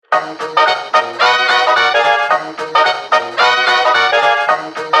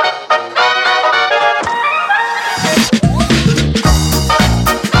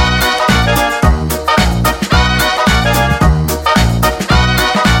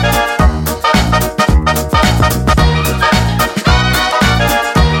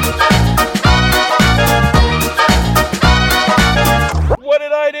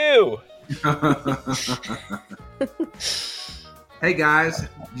Hey guys,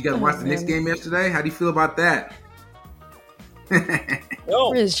 you guys watch the Knicks game yesterday? How do you feel about that?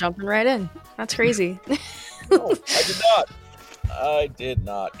 We're just jumping right in. That's crazy. No, I did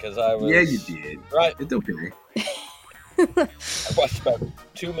not because I was. Yeah, you did. Right. It's okay. I watched about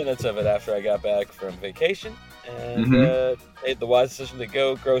 2 minutes of it after I got back from vacation and made the wise decision to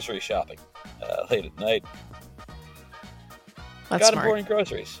go grocery shopping late at night. That's got smart. important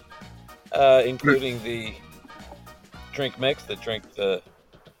groceries, including the drink mix,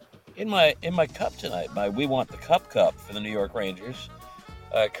 in my cup tonight. My We Want the Cup for the New York Rangers.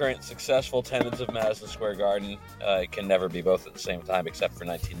 Current successful tenants of Madison Square Garden can never be both at the same time except for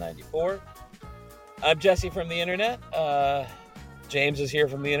 1994. I'm Jesse from the internet. James is here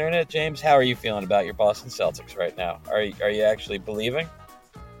from the internet. James, how are you feeling about your Boston Celtics right now? Are you actually believing?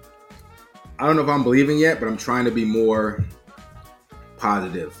 I don't know if I'm believing yet, but I'm trying to be more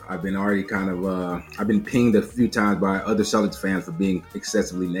positive. I've been already I've been pinged a few times by other Celtics fans for being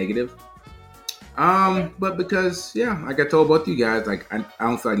excessively negative. But because, like I told both of you guys, like I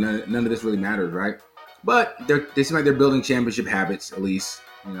don't feel like none of this really matters, right? But they seem like they're building championship habits, at least,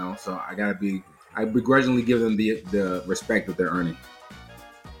 so I begrudgingly give them the respect that they're earning.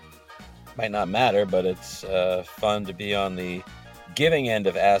 Might not matter, but it's fun to be on the giving end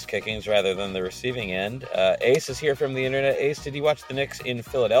of ass kickings rather than the receiving end. Ace is here from the internet. Ace, did you watch the Knicks in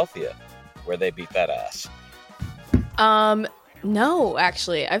Philadelphia where they beat that ass? No,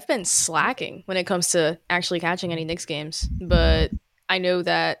 actually. I've been slacking when it comes to actually catching any Knicks games, but I know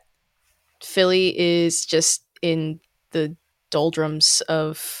that Philly is just in the doldrums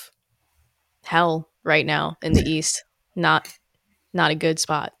of hell right now in the East. Not a good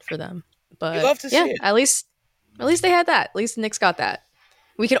spot for them. But you love to see it. At least they had that. At least the Knicks got that.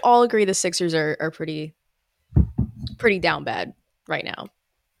 We can all agree the Sixers are pretty down bad right now.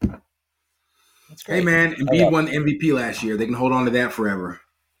 That's great. Hey man, Embiid won the MVP last year. They can hold on to that forever.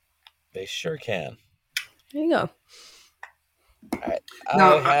 They sure can. There you go. All right.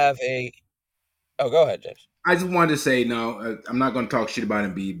 Go ahead, James. I just wanted to say, I'm not going to talk shit about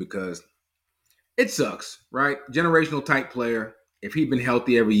Embiid because it sucks, right? Generational type player. If he'd been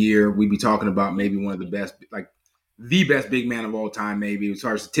healthy every year, we'd be talking about maybe one of the best, like the best big man of all time, maybe as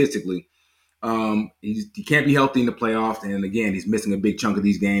far as statistically. He can't be healthy in the playoffs. And again, he's missing a big chunk of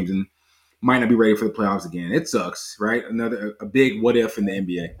these games and might not be ready for the playoffs again. It sucks, right? A big what if in the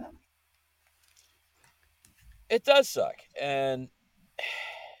NBA. It does suck. And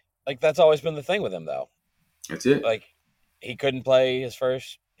that's always been the thing with him, though. That's it. He couldn't play his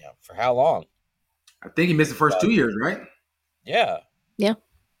first, for how long? I think he missed the first 2 years, right? Yeah. Yeah.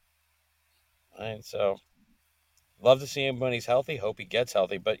 And so, love to see him when he's healthy. Hope he gets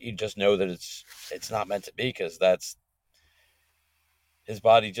healthy, but you just know that it's not meant to be because his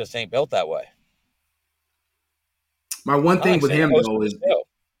body just ain't built that way. My one thing with him, though, is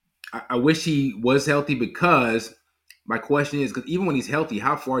I wish he was healthy because my question is, because even when he's healthy,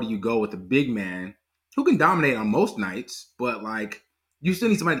 how far do you go with a big man who can dominate on most nights, but you still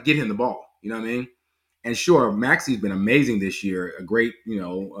need somebody to get him the ball. You know what I mean? And sure, Maxi's been amazing this year, a great,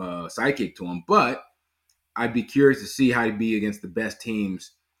 sidekick to him, but I'd be curious to see how he'd be against the best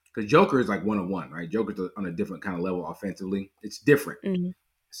teams because Joker is like 1-on-1, right? Joker's on a different kind of level offensively. It's different. Mm-hmm.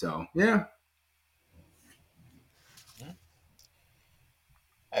 So, yeah.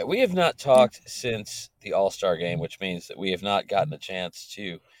 We have not talked since the All-Star game, which means that we have not gotten a chance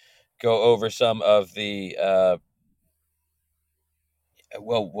to go over some of the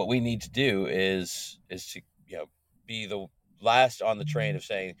what we need to do is to be the last on the train of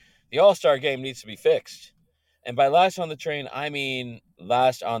saying the All-Star game needs to be fixed. And by last on the train, I mean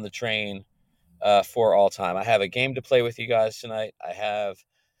last on the train for all time. I have a game to play with you guys tonight. I have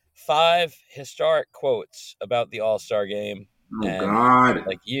 5 historic quotes about the All-Star game. Oh, and God. I'd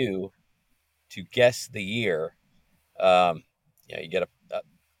like you to guess the year. You get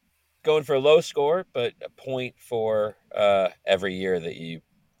going for a low score, but a point for every year that you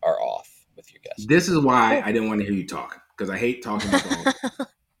are off with your guess. This is why I didn't want to hear you talk, because I hate talking about the All-Star.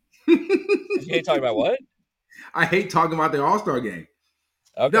 You hate talking about what? I hate talking about the All-Star game.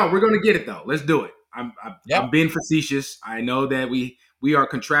 Okay. No, we're going to get it, though. Let's do it. I'm being facetious. I know that we we are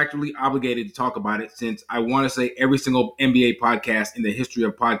contractually obligated to talk about it since I want to say every single NBA podcast in the history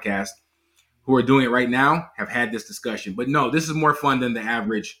of podcasts who are doing it right now have had this discussion. But no, this is more fun than the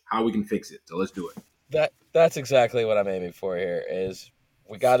average how we can fix it. So let's do it. That's exactly what I'm aiming for here is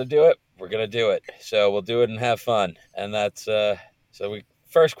we got to do it. We're going to do it. So we'll do it and have fun. And that's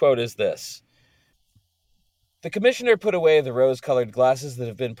first quote is this. The commissioner put away the rose-colored glasses that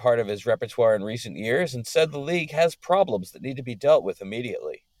have been part of his repertoire in recent years and said the league has problems that need to be dealt with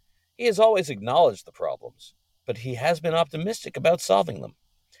immediately. He has always acknowledged the problems, but he has been optimistic about solving them.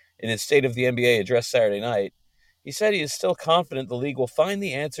 In his State of the NBA address Saturday night, he said he is still confident the league will find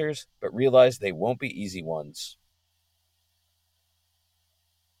the answers, but realize they won't be easy ones.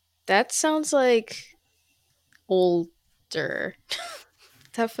 That sounds like older.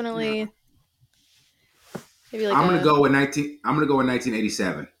 Definitely. Maybe like I'm gonna go with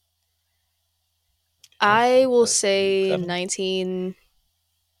 1987. I will say 19.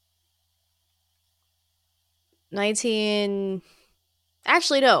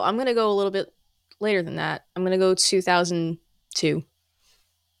 Actually, no. I'm gonna go a little bit later than that. I'm gonna go 2002.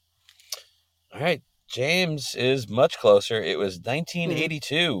 All right, James is much closer. It was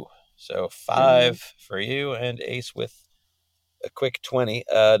 1982. So 5 for you and Ace with a quick 20.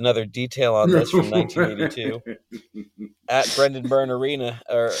 Another detail on this from 1982 at Brendan Byrne Arena,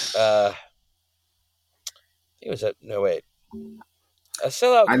 or it was at no wait. A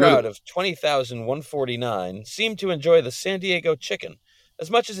sellout crowd of 20,149 seemed to enjoy the San Diego Chicken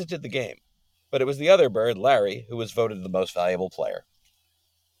as much as it did the game, but it was the other bird, Larry, who was voted the most valuable player.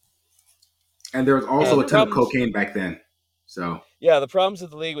 And there was also a ton of cocaine back then. So yeah, the problems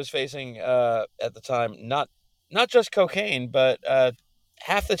that the league was facing at the time, not just cocaine, but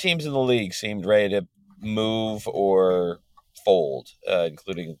half the teams in the league seemed ready to move or fold,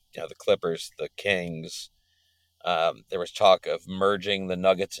 including the Clippers, the Kings. There was talk of merging the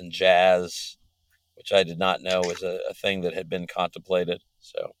Nuggets and Jazz, which I did not know was a thing that had been contemplated.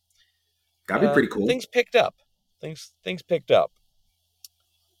 So that'd be pretty cool. Things picked up. Things picked up.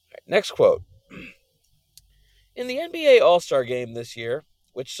 All right, next quote. In the NBA All-Star Game this year,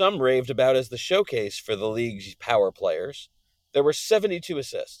 which some raved about as the showcase for the league's power players, there were 72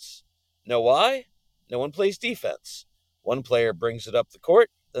 assists. Know why? No one plays defense. One player brings it up the court,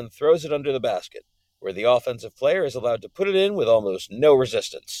 then throws it under the basket, where the offensive player is allowed to put it in with almost no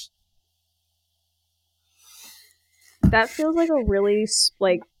resistance. That feels like a really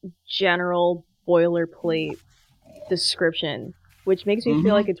general boilerplate description, which makes me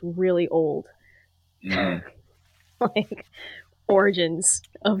feel like it's really old. Mm-hmm. Like origins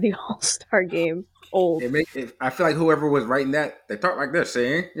of the All-Star Game, old. I feel like whoever was writing that, they talk like this,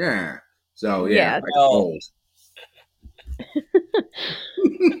 saying, yeah. So yeah, like old.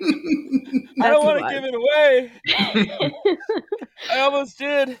 I don't want to give it away. I almost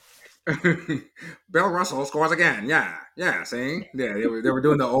did. Bill Russell scores again. Yeah. See, yeah, they were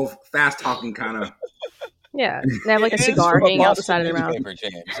doing the old fast talking kind of. Yeah, they have like a cigar hanging out the side of their mouth.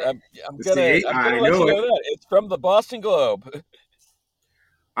 James, I'm gonna let you know that it's from the Boston Globe.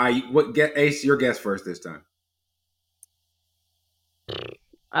 Ace, your guess first this time.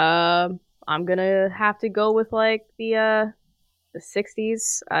 I'm gonna have to go with like the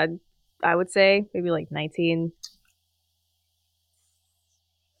 60s. I would say maybe like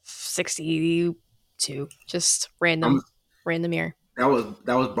 1962. Just random year. That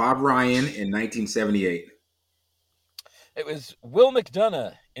was Bob Ryan in 1978. It was Will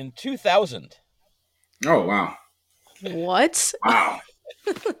McDonough in 2000. Oh wow! What? Wow!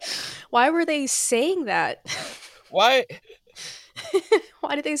 Why were they saying that? Why?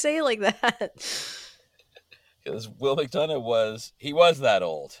 Why did they say it like that? Because Will McDonough was that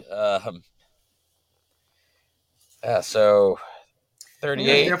old. So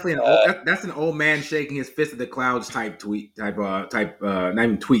 38. That's definitely that's an old man shaking his fist at the clouds type not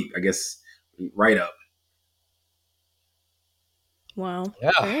even tweet, I guess, write up. Wow.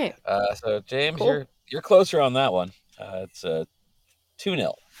 Yeah. All right. So James, cool. You're closer on that one. It's 2-0.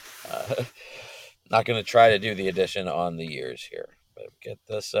 Not going to try to do the addition on the years here, but get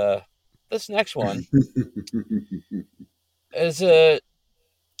this. This next one is a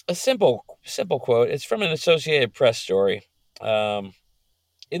simple quote. It's from an Associated Press story. In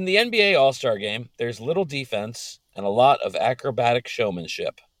the NBA All-Star Game, there's little defense and a lot of acrobatic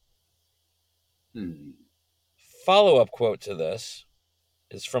showmanship. Follow-up quote to this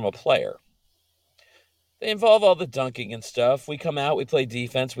is from a player. They involve all the dunking and stuff. We come out, we play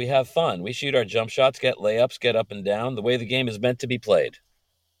defense, we have fun. We shoot our jump shots, get layups, get up and down, the way the game is meant to be played.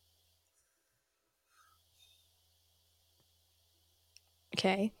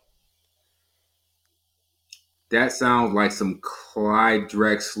 Okay. That sounds like some Clyde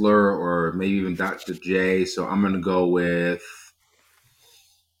Drexler or maybe even Dr. J. So I'm going to go with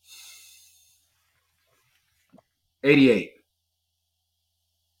 88.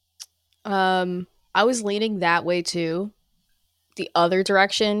 I was leaning that way too. The other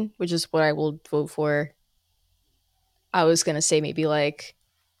direction, which is what I will vote for. I was gonna say maybe like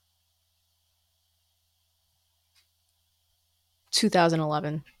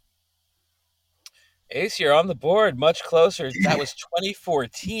 2011. Ace, you're on the board, much closer. That was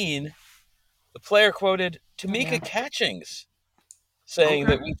 2014. The player quoted Oh Tamika damn. Catchings, saying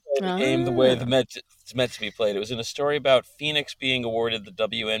Okay. that we play the game the way Ah, it's meant to be played. It was in a story about Phoenix being awarded the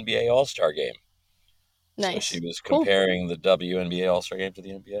WNBA All-Star Game. So she nice. was Cool. comparing the WNBA All-Star Game to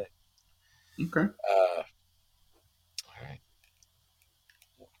the NBA. Okay. All right,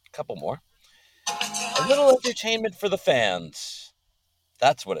 a couple more. A little entertainment for the fans.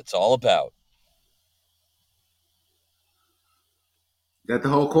 That's what it's all about. Is that the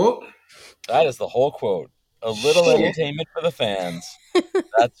whole quote? That is the whole quote. A little Shit. entertainment for the fans.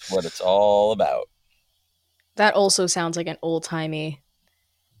 That's what it's all about. That also sounds like an old timey,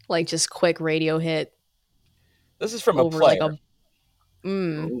 like just quick radio hit This is from a over like player. a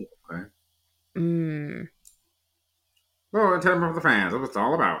mm, Oh, okay. mm. Well, tell them about the fans. That's what it's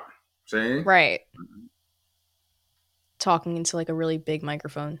all about. See? Right. Talking into like a really big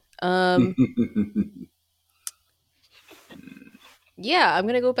microphone. Yeah, I'm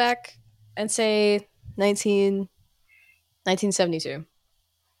gonna go back and say 1972.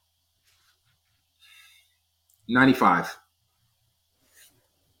 95.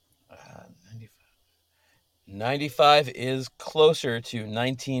 95 is closer to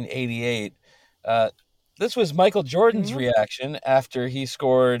 1988. Uh, this was Michael Jordan's Mhm. reaction after he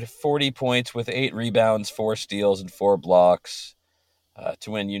scored 40 points with 8 rebounds, 4 steals, and 4 blocks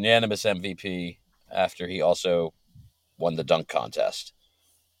to win unanimous MVP after he also won the dunk contest.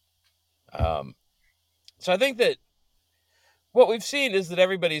 Um, so I think that what we've seen is that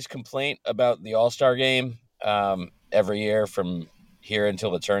everybody's complaint about the All-Star game every year from here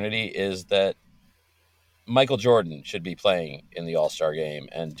until eternity is that Michael Jordan should be playing in the All-Star game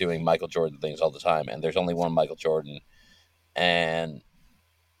and doing Michael Jordan things all the time. And there's only one Michael Jordan. And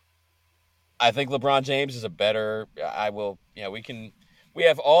I think LeBron James is a better. We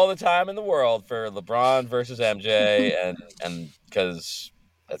have all the time in the world for LeBron versus MJ, and because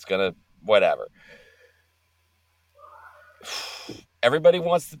that's gonna whatever. Everybody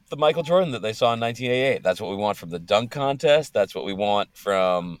wants the Michael Jordan that they saw in 1988. That's what we want from the dunk contest. That's what we want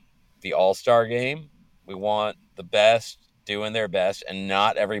from the All-Star game. We want the best doing their best, and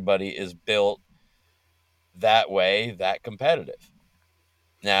not everybody is built that way, that competitive.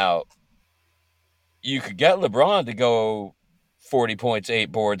 Now, you could get LeBron to go 40 points,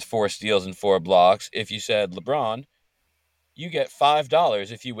 8 boards, 4 steals, and 4 blocks if you said, LeBron, you get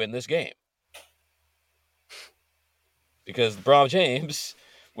 $5 if you win this game. Because LeBron James,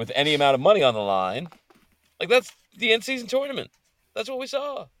 with any amount of money on the line, like that's the end season tournament. That's what we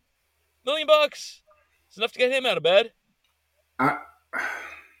saw. $1,000,000. It's enough to get him out of bed. I,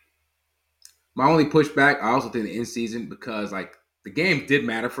 my only pushback, I also think the in season because like the games did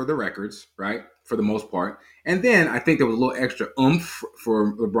matter for the records, right? For the most part. And then I think there was a little extra oomph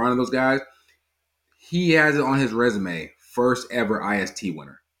for LeBron and those guys. He has it on his resume, first ever IST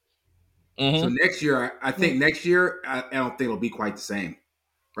winner. So Mm-hmm. next year, I think next year, I don't think it'll be quite the same,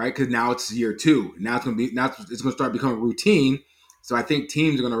 right? Because now it's year two. Now it's going to start becoming routine. So I think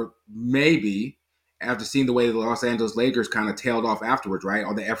teams are going to maybe after seeing the way the Los Angeles Lakers kind of tailed off afterwards, right?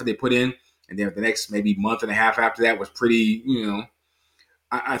 All the effort they put in, and then the next maybe month and a half after that was pretty,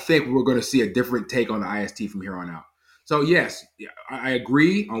 I think we're going to see a different take on the IST from here on out. So yes, I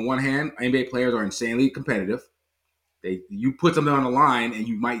agree. On one hand, NBA players are insanely competitive. You put something on the line and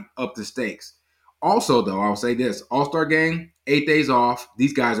you might up the stakes. Also, though, I'll say this: All-Star game, 8 days off.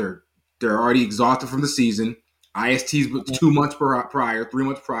 These guys they're already exhausted from the season. ISTs 2 months prior, 3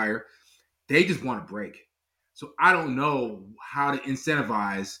 months prior. They just want a break. So I don't know how to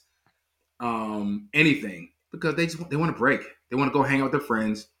incentivize anything because they want a break. They want to go hang out with their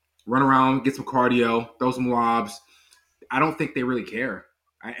friends, run around, get some cardio, throw some lobs. I don't think they really care.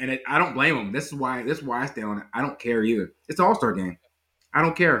 I don't blame them. This is why I stand on it. I don't care either. It's an All-Star game. I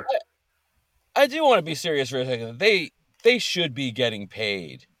don't care. I do want to be serious for a second. They should be getting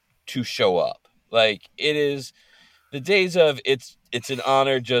paid to show up. Like it is the days of it's an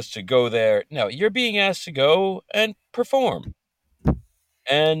honor just to go there. No, you're being asked to go and perform.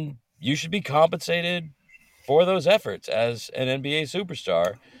 And you should be compensated for those efforts as an NBA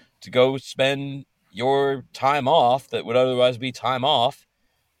superstar to go spend your time off that would otherwise be time off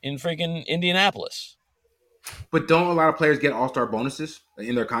in freaking Indianapolis. But don't a lot of players get all-star bonuses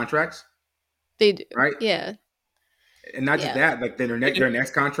in their contracts, They do. right? Yeah. And not just Yeah. that, like their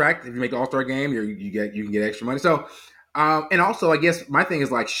next contract, if you make the All-Star game, you can get extra money. So, and also, I guess my thing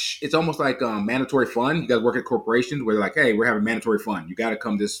is like it's almost like mandatory fun. You guys work at corporations where they're like, hey, we're having mandatory fun. You got to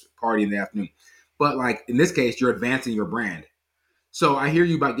come this party in the afternoon. But like in this case, you're advancing your brand. So I hear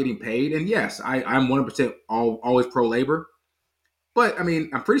you about getting paid, and yes, I'm 100% always pro labor. But I mean,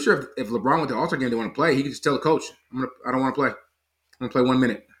 I'm pretty sure if LeBron went to the All-Star game, they want to play, he could just tell the coach, I don't want to play. I'm gonna play 1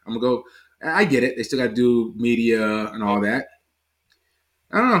 minute. I'm gonna go. I get it. They still got to do media and all that.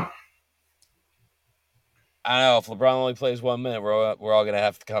 I don't know. I know if LeBron only plays 1 minute, we're all gonna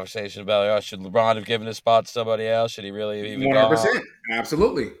have the conversation about should LeBron have given his spot to somebody else? Should he really have even gone? 100%.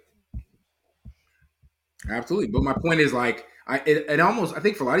 Absolutely. Absolutely. But my point is like, it almost, I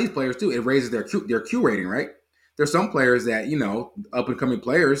think for a lot of these players too, it raises their Q rating, right? There's some players that, up and coming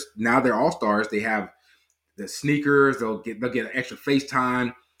players, now they're all stars. They have the sneakers, they'll get extra face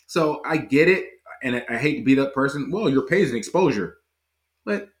time. So I get it. And I hate to be that person. Well, your pay is an exposure.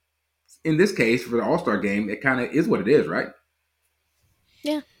 But in this case, for the All-Star game, it kind of is what it is, right?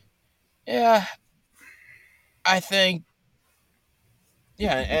 Yeah. Yeah. I think,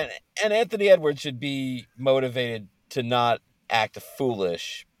 and Anthony Edwards should be motivated to not act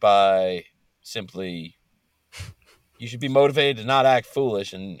foolish by simply. You should be motivated to not act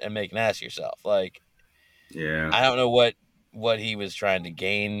foolish and make an ass of yourself. Like, yeah, I don't know what he was trying to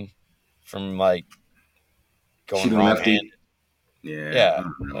gain from like going shooting wrong-handed. lefty. Yeah,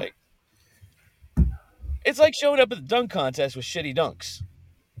 like it's like showing up at the dunk contest with shitty dunks.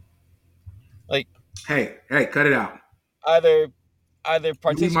 Like, hey, cut it out. Either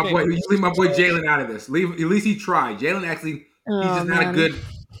participate. You leave my boy Jalen out of this. At least he tried. Jalen actually, he's just not a good.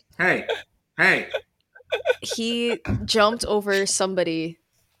 Hey. He jumped over somebody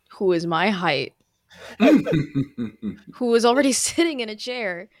who is my height, who was already sitting in a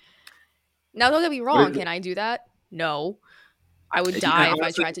chair. Now, don't get me wrong. Can I do that? No. I would die if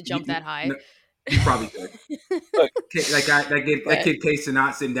I tried to jump that high. You probably could. That kid Casey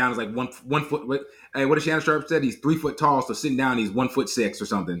not sitting down is like one foot. Hey, what did Shannon Sharp said? He's 3 foot tall, so sitting down he's 1'6" or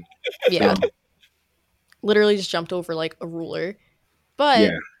something. Yeah, so. Literally just jumped over like a ruler.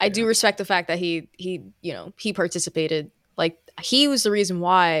 But I do respect the fact that he participated. Like, he was the reason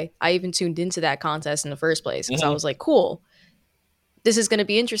why I even tuned into that contest in the first place, because I was like, cool, this is going to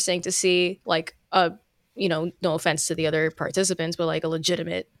be interesting to see, like, no offense to the other participants, but like a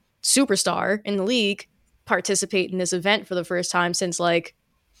legitimate superstar in the league participate in this event for the first time since, like,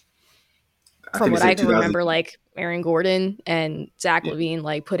 from what I can remember, like Aaron Gordon and Zach LaVine,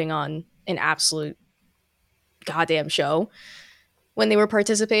 like, putting on an absolute goddamn show when they were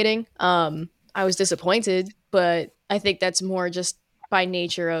participating. I was disappointed, but I think that's more just by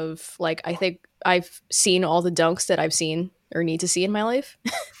nature of, like, I think I've seen all the dunks that I've seen or need to see in my life.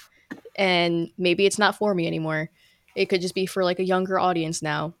 And maybe it's not for me anymore. It could just be for like a younger audience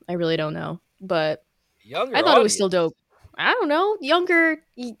now. I really don't know. But I thought it was still dope. I don't know. Younger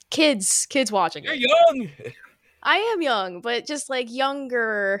kids watching it. You're young. I am young, but just like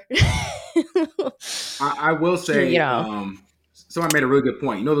younger. I will say, someone made a really good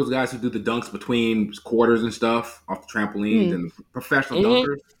point. You know those guys who do the dunks between quarters and stuff off the trampolines and the professional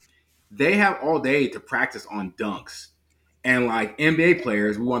dunkers? They have all day to practice on dunks. And like NBA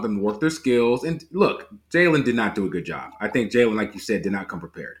players, we want them to work their skills. And look, Jalen did not do a good job. I think Jalen, like you said, did not come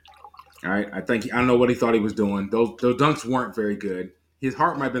prepared. All right. I don't know what he thought he was doing. Those dunks weren't very good. His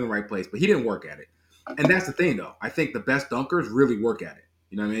heart might have been in the right place, but he didn't work at it. And that's the thing, though. I think the best dunkers really work at it.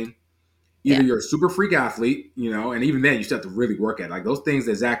 You know what I mean? Either you're a super freak athlete, and even then you still have to really work at it. Like those things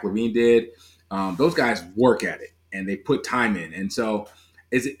that Zach LaVine did, those guys work at it and they put time in. And so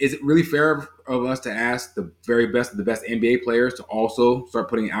is it really fair of us to ask the very best of the best NBA players to also start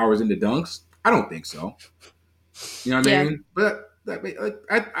putting hours into dunks? I don't think so. You know what I mean? But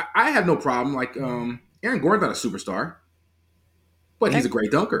I have no problem. Like Aaron Gordon's not a superstar, but he's a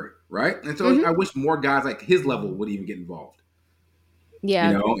great dunker, right? And so I wish more guys like his level would even get involved.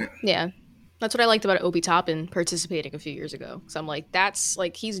 Yeah, yeah. That's what I liked about Obi Toppin participating a few years ago. So I'm like, that's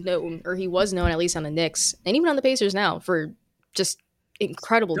like he was known at least on the Knicks and even on the Pacers now for just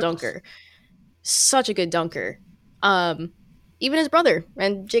incredible dunker. Such a good dunker. Even his brother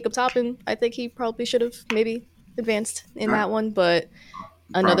and Jacob Toppin, I think he probably should have maybe advanced in that one, but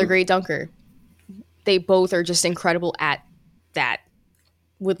another great dunker. They both are just incredible at that.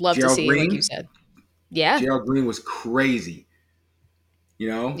 Would love to see, like you said. Yeah. Gerald Green was crazy.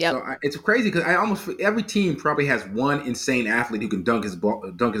 So it's crazy because every team probably has one insane athlete who can dunk his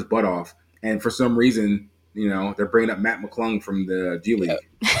butt off, and for some reason They're bringing up Matt McClung from the G Yeah, League.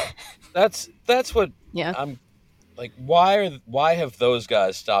 that's what Yeah. I'm like. Why have those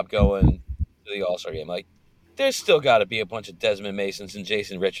guys stopped going to the All Star game? Like, there's still got to be a bunch of Desmond Masons and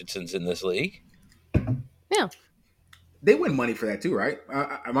Jason Richardsons in this league. Yeah. They win money for that too, right?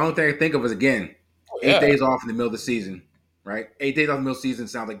 My only thing I think of is, again, Oh, 8 days off in the middle of the season, right? 8 days off in the middle of the season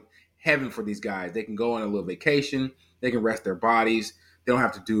sounds like heaven for these guys. They can go on a little vacation. They can rest their bodies. They don't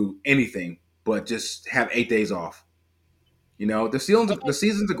have to do anything but just have 8 days off. The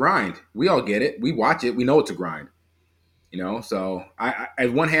season's a grind. We all get it. We watch it. We know it's a grind. So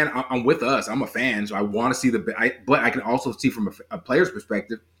at one hand, I'm with us. I'm a fan, so I want to see but I can also see from a player's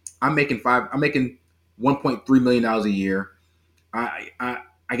perspective. I'm making 1.3 million dollars a year.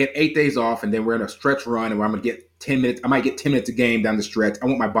 I get 8 days off, and then we're in a stretch run, and where I'm gonna get 10 minutes. I might get 10 minutes a game down the stretch. I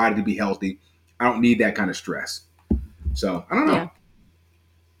want my body to be healthy. I don't need that kind of stress. So I don't Yeah. know.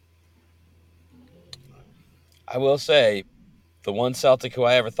 I will say, the one Celtic who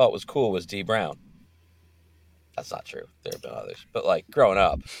I ever thought was cool was D Brown. That's not true. There have been others, but like growing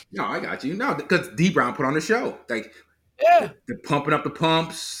up, No, I got you. No, because D Brown put on the show. Like yeah, the pumping up the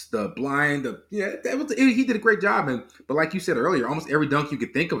pumps, the blind, he did a great job. But like you said earlier, almost every dunk you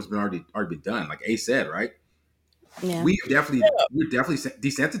could think of has been already been done. Like Ace said, right? Yeah. We're definitely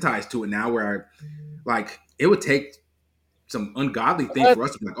desensitized to it now. Where like it would take some ungodly thing for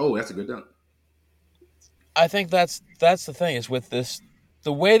us to be like, oh, that's a good dunk. I think that's the thing is with this,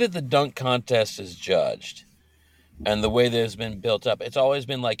 the way that the dunk contest is judged and the way that it's been built up, it's always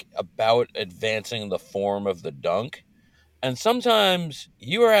been like about advancing the form of the dunk. And sometimes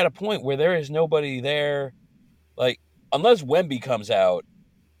you are at a point where there is nobody there, like unless Wemby comes out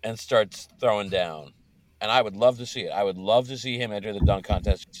and starts throwing down. And I would love to see it. I would love to see him enter the dunk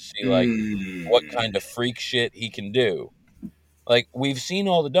contest to see like what kind of freak shit he can do. Like we've seen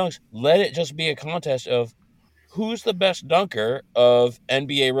all the dunks. Let it just be a contest of who's the best dunker of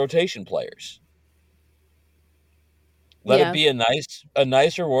NBA rotation players. Let it Yeah. be a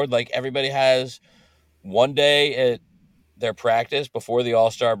nice reward. Like everybody has one day at their practice before the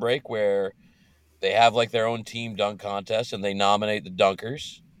All-Star break where they have like their own team dunk contest and they nominate the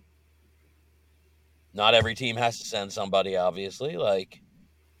dunkers. Not every team has to send somebody, obviously. Like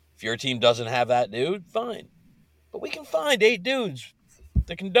if your team doesn't have that dude, fine. But we can find 8 dudes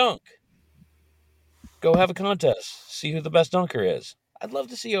that can dunk. Go have a contest. See who the best dunker is. I'd love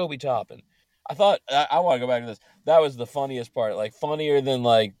to see Obi Toppin. I want to go back to this. That was the funniest part. Like funnier than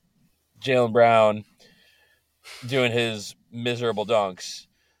like Jaylen Brown doing his miserable dunks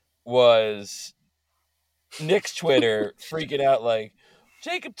was Nick's Twitter freaking out like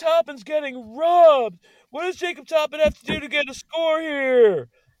Jacob Toppin's getting robbed. What does Jacob Toppin have to do to get a score here?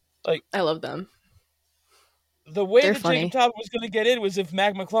 Like I love them. the way They're that Jacob funny. Toppin was going to get in was if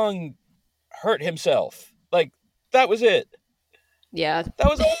Mac McClung hurt himself. Like that was it. Yeah. That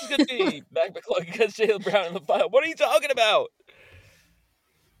was always going to be Mac McClung against Jaylen Brown in the final. What are you talking about?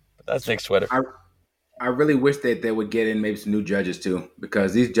 But that's Nick's Twitter. I really wish that they would get in maybe some new judges too,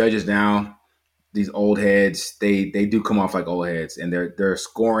 because these judges now, these old heads, they do come off like old heads, and their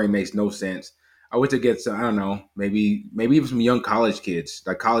scoring makes no sense. I wish to get some, I don't know, maybe even some young college kids,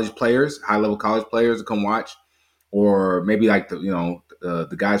 like college players, high level college players to come watch, or maybe like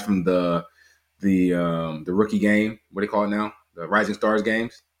the guys from the rookie game, what do they call it now, the Rising Stars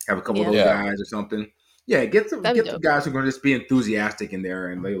games. Have a couple of Yeah. those Yeah. guys or something. Yeah, get some That'd be dope. guys who are going to just be enthusiastic in there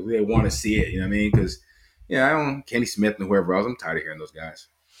and they want to see it. You know what I mean? Because I don't Kenny Smith and whoever else. I'm tired of hearing those guys.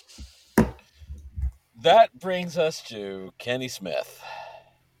 That brings us to Kenny Smith.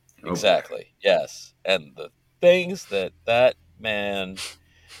 Oh, Exactly. Yes. And the things that man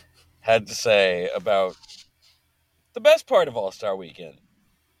had to say about the best part of All-Star Weekend,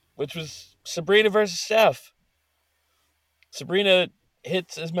 which was Sabrina versus Steph. Sabrina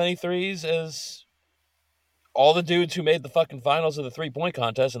hits as many threes as all the dudes who made the fucking finals of the three-point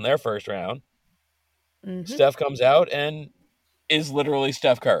contest in their first round. Mm-hmm. Steph comes out and is literally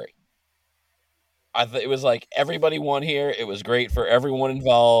Steph Curry. It was like everybody won here. It was great for everyone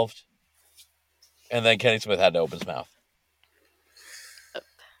involved. And then Kenny Smith had to open his mouth.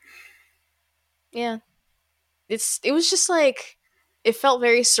 Yeah. It was just like it felt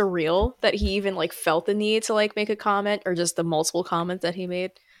very surreal that he even like felt the need to like make a comment, or just the multiple comments that he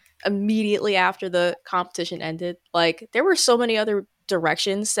made immediately after the competition ended. Like there were so many other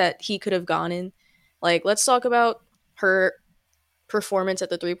directions that he could have gone in. Like let's talk about her performance at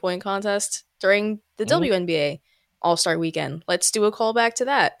the 3-point contest during the Mhm. WNBA All-Star weekend. Let's do a callback to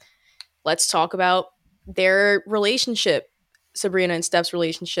that. Let's talk about their relationship, Sabrina and Steph's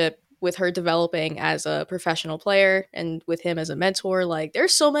relationship, with her developing as a professional player and with him as a mentor. Like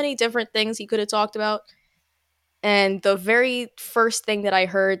there's so many different things he could have talked about, And the very first thing that I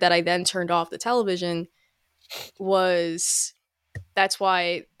heard that I then turned off the television was that's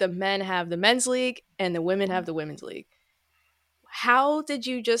why the men have the men's league and the women have the women's league. How did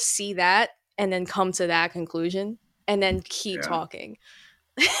you just see that and then come to that conclusion and then keep Yeah. talking?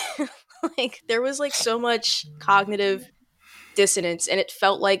 Like there was like so much cognitive dissonance and it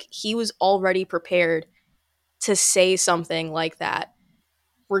felt like he was already prepared to say something like that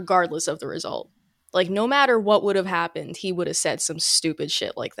regardless of the result. Like no matter what would have happened, he would have said some stupid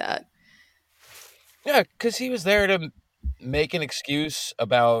shit like that. Yeah, because he was there to make an excuse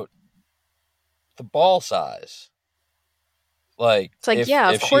about the ball size. Like, It's like, yeah,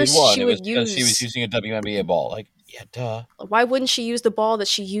 of if she had course won, she it was would because she was use. using a WNBA ball. Like, yeah, duh. Why wouldn't she use the ball that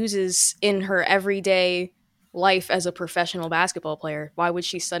she uses in her everyday life as a professional basketball player? Why would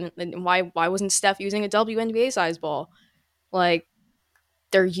she suddenly? Why wasn't Steph using a WNBA size ball? Like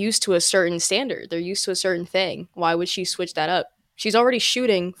they're used to a certain standard. They're used to a certain thing. Why would she switch that up? She's already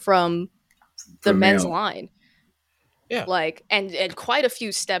shooting from the For men's male. line. Yeah. Like and quite a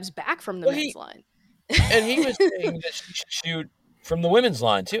few steps back from the Well, men's line. he was saying that she should shoot from the women's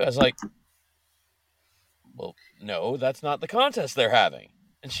line too. I was like, well, no, that's not the contest they're having,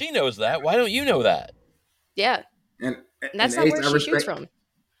 and she knows that. Why don't you know that? Yeah. And And and that's not Ace, where I she shoots respect from.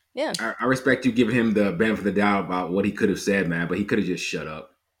 Yeah. I respect you giving him the benefit of the doubt about what he could have said, man, but he could have just shut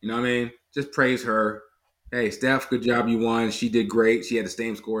up. You know what I mean? Just praise her. Hey, Steph, good job. You won. She did great. She had the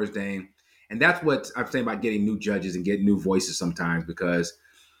same score as Dane. And that's what I'm saying about getting new judges and getting new voices sometimes because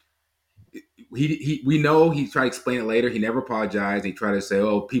we know he tried to explain it later. He never apologized. He tried to say,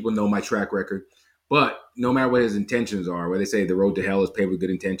 "Oh, people know my track record," but no matter what his intentions are, where they say the road to hell is paved with good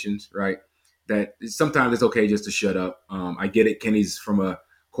intentions, right? That sometimes it's okay just to shut up. I get it. Kenny's from a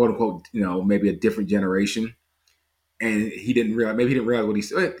quote unquote, maybe a different generation, and he didn't realize. Maybe he didn't realize what he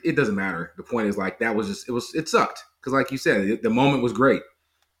said. It doesn't matter. The point is like that was just it sucked because, like you said, the moment was great.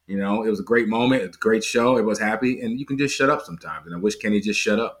 It was a great moment. It's a great show. Everyone's happy, and you can just shut up sometimes. And I wish Kenny just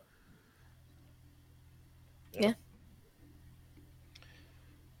shut up. Yeah.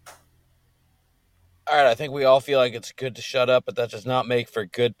 All right, I think we all feel like it's good to shut up, but that does not make for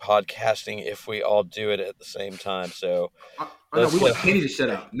good podcasting if we all do it at the same time. So No, let's we want Kenny to shut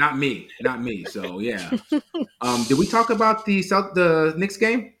up, not me. So yeah. Did we talk about the Knicks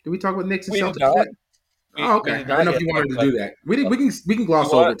game? Did we talk about Knicks and we did Celtics not. yet? Oh, We okay. did I don't not know if yet you talk wanted to about. do that. We can Do you gloss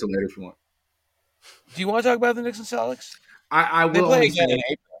over want? it till later if you want. Do you want to talk about the Knicks and Celtics? I They will play only again in say,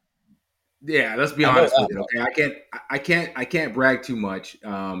 April. yeah. Let's be I know honest that with it. much. Okay, I can't brag too much.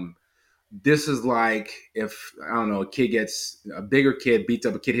 This is like if I don't know, a bigger kid beats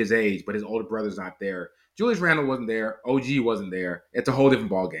up a kid his age, but his older brother's not there. Julius Randle wasn't there. OG wasn't there. It's a whole different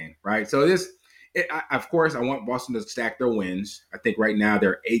ball game, right? So of course, I want Boston to stack their wins. I think right now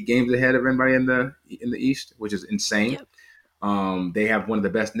they're 8 games ahead of everybody in the East, which is insane. Yep. They have one of the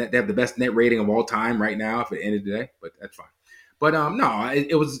best net. They have the best net rating of all time right now. If it ended today, but that's fine. But no,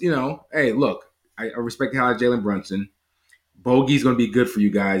 it was Hey, look, I respect how Jalen Brunson. Bogey's going to be good for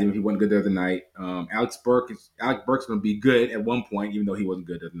you guys, even if he wasn't good the other night. Alex Burke's going to be good at one point, even though he wasn't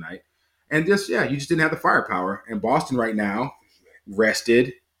good the other night. And you just didn't have the firepower. And Boston right now,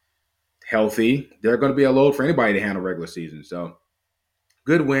 rested, healthy, they're going to be a load for anybody to handle regular season. So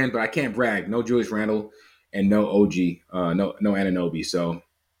good win, but I can't brag. No Julius Randle and no OG, no Anunoby. So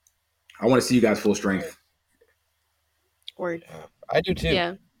I want to see you guys full strength. Word. I do too.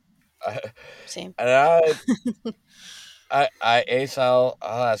 Yeah. I, Same. and Ace, I'll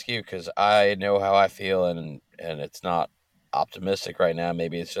ask you because I know how I feel, and it's not optimistic right now.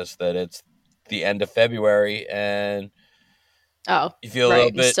 Maybe it's just that it's the end of February, and Oh, you feel a little right.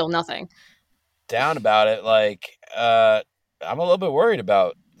 And bit still nothing. down about it. Like, I'm a little bit worried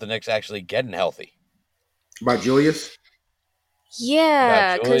about the Knicks actually getting healthy. About Julius? About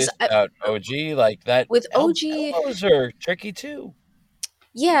Yeah, because Julius, about OG, like that. with OG, Elbows are tricky too.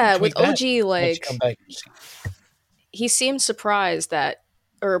 yeah, with Tweak that. OG, Let you come like back. he seemed surprised that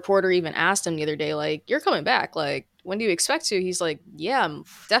a reporter even asked him the other day, like, "You're coming back? Like, when do you expect to?" He's like, "Yeah, I'm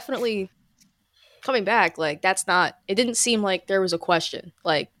definitely coming back." Like, that's not. It didn't seem like there was a question.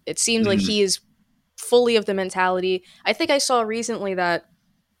 Like, it seems like Mm-hmm. he is fully of the mentality. I think I saw recently that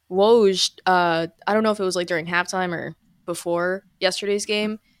Woj, I don't know if it was like during halftime or before yesterday's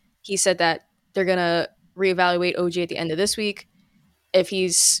game, he said that they're gonna reevaluate OG at the end of this week. If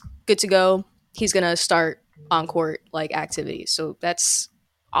he's good to go, he's gonna start on court like activities. So that's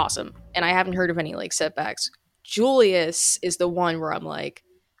awesome. And I haven't heard of any like setbacks. Julius is the one where I'm like,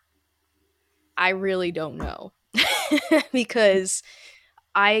 I really don't know. Because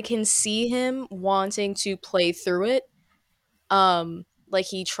I can see him wanting to play through it like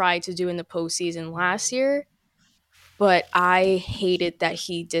he tried to do in the postseason last year. but I hated that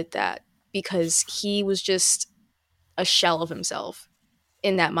he did that because he was just a shell of himself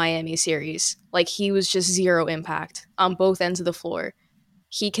in that Miami series. Like he was just zero impact on both ends of the floor.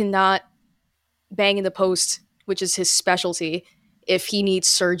 He cannot bang in the post, which is his specialty, if he needs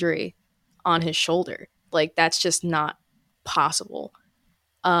surgery on his shoulder. Like that's just not possible.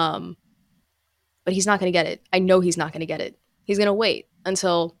 Um, but he's not going to get it. I know he's not going to get it. He's going to wait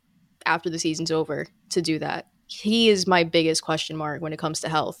until after the season's over to do that. He is my biggest question mark when it comes to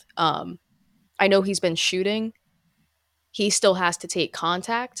health. I know he's been shooting. He still has to take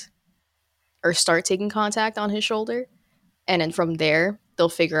contact or start taking contact on his shoulder. And then from there, they'll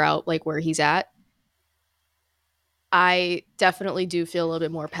figure out like where he's at. I definitely do feel a little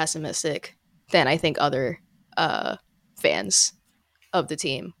bit more pessimistic than I think other fans of the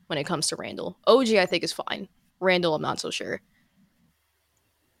team when it comes to Randall. OG, I think, is fine. Randall, I'm not so sure.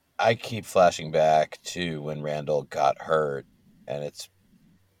 I keep flashing back to when Randall got hurt, and it's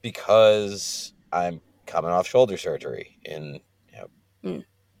because I'm coming off shoulder surgery, and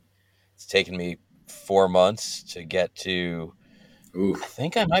it's taken me 4 months to get to. Oof. I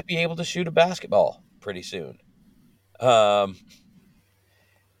think I might be able to shoot a basketball pretty soon. Um,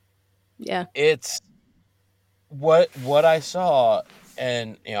 Yeah. It's what I saw,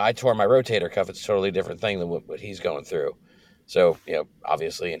 and I tore my rotator cuff. It's a totally different thing than what he's going through. So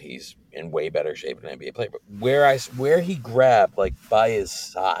obviously, and he's in way better shape than an NBA player. But where he grabbed like by his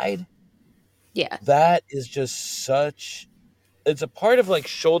side, Yeah. that is just such. It's a part of like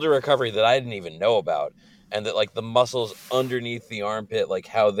shoulder recovery that I didn't even know about, and that like the muscles underneath the armpit, like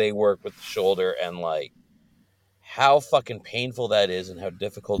how they work with the shoulder, and like how fucking painful that is, and how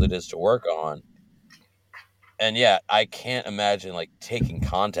difficult it is to work on. And yeah, I can't imagine like taking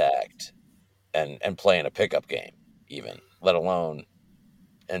contact and playing a pickup game, even let alone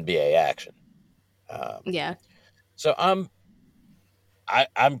NBA action. Yeah. So I'm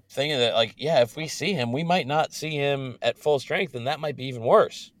thinking that like if we see him, we might not see him at full strength, and that might be even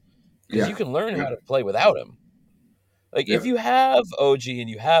worse because Yeah. you can learn Yeah. how to play without him. Like if Yep. you have OG and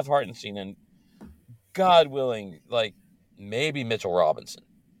you have Hartenstein and God willing, like maybe Mitchell Robinson.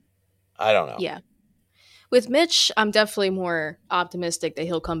 I don't know. Yeah. With Mitch, I'm definitely more optimistic that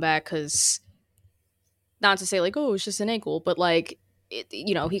he'll come back because not to say like, oh, it's just an ankle, but like,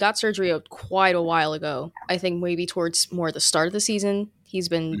 he got surgery quite a while ago. I think maybe towards more the start of the season. He's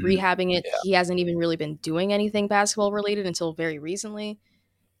been Mhm. rehabbing it. Yeah. He hasn't even really been doing anything basketball related until very recently.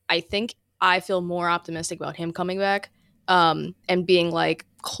 I think I feel more optimistic about him coming back and being like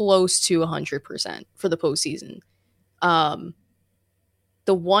close to 100% for the postseason. Um,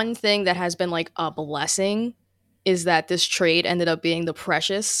 the one thing that has been like a blessing is that this trade ended up being the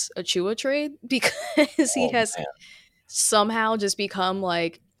Precious Achua trade because he Oh has man. somehow just become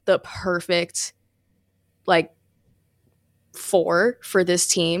like the perfect like four for this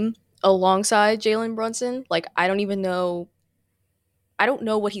team alongside Jalen Brunson. Like I don't know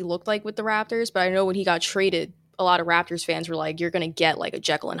what he looked like with the Raptors, but I know when he got traded, a lot of Raptors fans were like, you're gonna get like a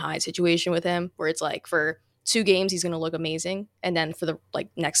Jekyll and Hyde situation with him, where it's like for 2 games he's gonna look amazing, and then for the like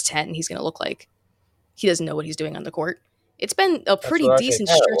next 10 he's gonna look like he doesn't know what he's doing on the court. It's been a That's pretty what RJ decent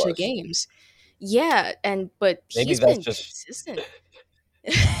Barrett stretch of was. games. Yeah, but Maybe he's that's been just consistent.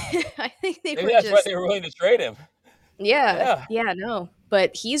 I think they maybe were that's why just they were willing to trade him. yeah, Yeah. yeah, no.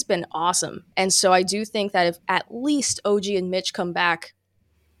 But he's been awesome. And so I do think that if at least OG and Mitch come back,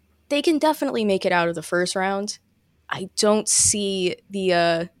 they can definitely make it out of the first round. I don't see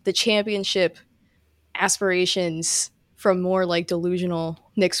the championship aspirations from more like delusional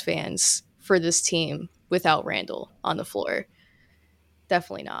Knicks fans for this team without Randall on the floor.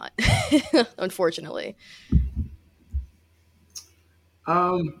 Definitely not. Unfortunately.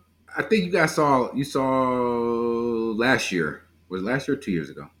 I think you saw last year. Was it last year or 2 years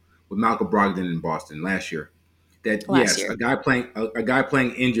ago? With Malcolm Brogdon in Boston last year. That Last yes, year. a guy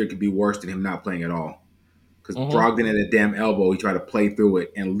playing injured could be worse than him not playing at all. Because Mm-hmm. Brogdon had a damn elbow, he tried to play through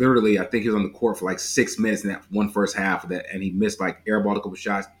it, and literally, I think he was on the court for like 6 minutes in that one first half of that, and he missed like airballed a couple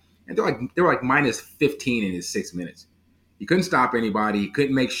shots, and they were like minus 15 in his 6 minutes. He couldn't stop anybody. He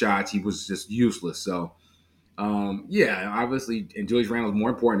couldn't make shots. He was just useless. So, yeah, obviously, and Julius Randle's more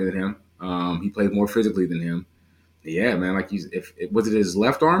important than him. He plays more physically than him. Yeah, man. Like if was it his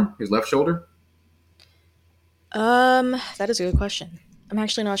left arm, his left shoulder? That is a good question. I'm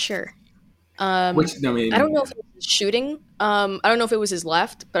actually not sure. Um, Which I I don't know mean, if it was shooting. I don't know if it was his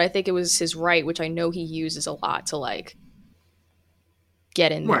left, but I think it was his right, which I know he uses a lot to like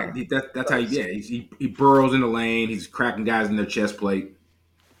get in right. there. That's how. Yeah, he burrows in the lane. He's cracking guys in their chest plate.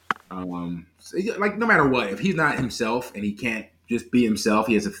 Like no matter what, if he's not himself and he can't just be himself,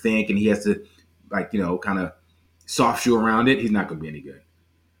 he has to think and he has to, like kind of soft shoe around it, he's not going to be any good.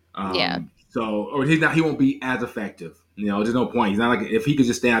 Yeah. Or he won't be as effective. There's no point. He's not like if he could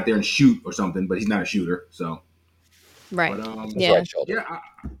just stand out there and shoot or something, but he's not a shooter. So, Right. but Yeah. Right shoulder. yeah,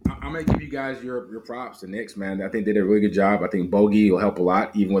 I'm gonna give you guys your props. The Knicks, man, I think they did a really good job. I think Bogey will help a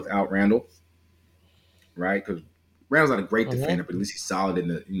lot, even without Randall, right? Because Randall's not a great defender, but at least he's solid in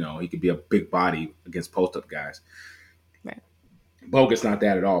the. He could be a big body against post up guys. Right. Bogut's not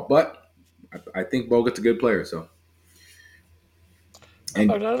that at all, but I think Bogut's a good player. So, and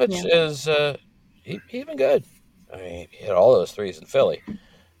Bogdanovich is he's been good. I mean, he hit all those threes in Philly.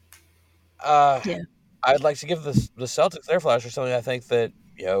 Yeah. I'd like to give the Celtics their flash for something. I think that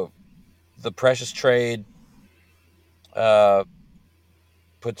the Precious trade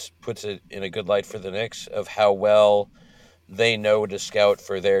puts it in a good light for the Knicks of how well they know to scout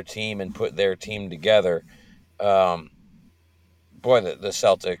for their team and put their team together. Boy, the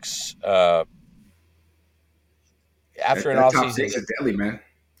Celtics after an that top offseason, six is deadly, man.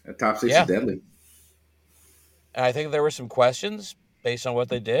 That top six is yeah, deadly. and I think there were some questions based on what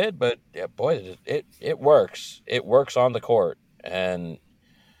they did, but yeah, boy, it works. It works on the court, and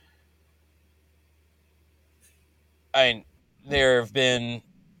I mean, there have been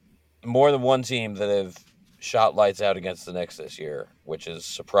more than one team that have shot lights out against the Knicks this year, which is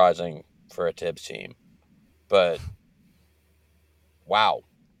surprising for a Tibbs team. But wow,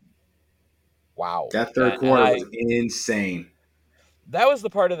 That third and quarter was insane. that was the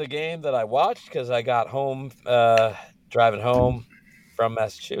part of the game that I watched because I got home driving home from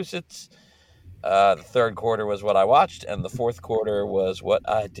Massachusetts. The third quarter was what I watched, and the fourth quarter was what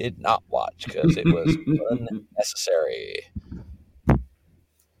I did not watch because it was unnecessary.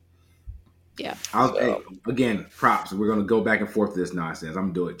 Yeah. Hey, So again, props. We're gonna go back and forth to this nonsense.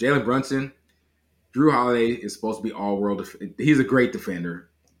 I'm gonna do it. Jalen Brunson, Drew Holiday is supposed to be all world. He's a great defender.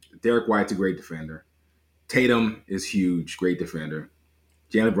 Derek White's a great defender. Tatum is huge, great defender.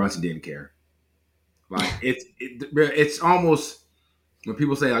 Jalen Brunson didn't care. Like it's almost when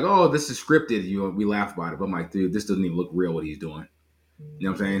people say like, "Oh, this is scripted," we laugh about it. But I'm like, dude, this doesn't even look real. What he's doing. You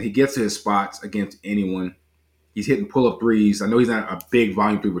know what I'm saying? He gets to his spots against anyone. He's hitting pull-up threes. I know he's not a big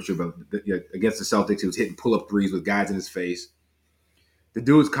volume three shooter, but against the Celtics, he was hitting pull-up threes with guys in his face. The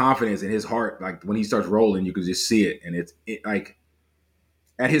dude's confidence in his heart, like when he starts rolling, you can just see it. And it's like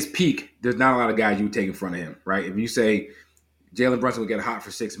at his peak, there's not a lot of guys you would take in front of him, right? If you say Jalen Brunson would get hot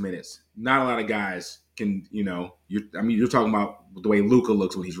for 6 minutes, not a lot of guys can, you're talking about the way Luka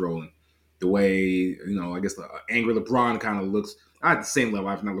looks when he's rolling, the way, I guess the angry LeBron kind of looks, not at the same level,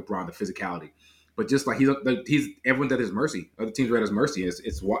 not LeBron, the physicality, but just like he's everyone's at his mercy. Other teams are at his mercy.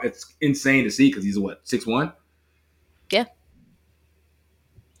 It's insane to see because he's what 6'1". Yeah.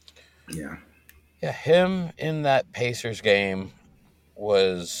 Yeah. yeah, him in that Pacers game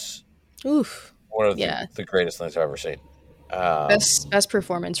was Oof. one of Yeah. the greatest things I've ever seen. Best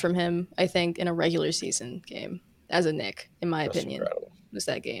performance from him, I think, in a regular season game as a Knick, in my opinion, incredible. was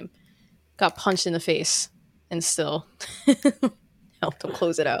that game. Got punched in the face and still helped him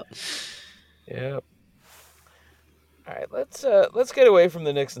close it out. Yeah. All right, let's get away from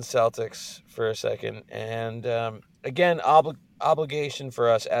the Knicks and Celtics for a second, and again, obligation for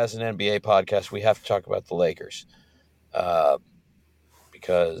us as an NBA podcast, we have to talk about the Lakers,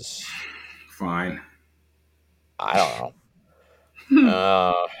 because Fine. I don't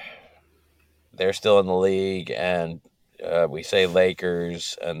know, they're still in the league, and we say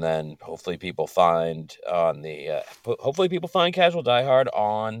Lakers, and then hopefully people find Casual Diehard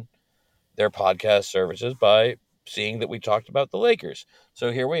on their podcast services by seeing that we talked about the Lakers.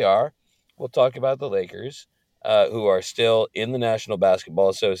 So here we are. We'll talk about the Lakers, who are still in the National Basketball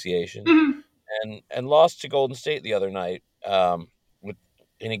Association, and lost to Golden State the other night,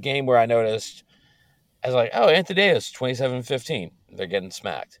 in a game where I noticed, I was like, oh, Anthony Davis, 27-15. They're getting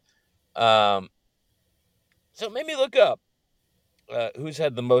smacked. So it made me look up who's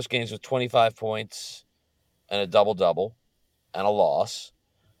had the most games with 25 points and a double-double and a loss,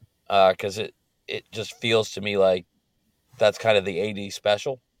 because it just feels to me like that's kind of the AD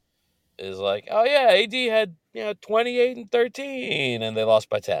special. Is like, oh yeah, AD had 28 and 13, and they lost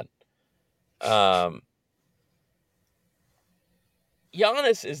by 10.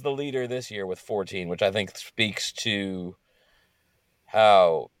 Giannis is the leader this year with 14, which I think speaks to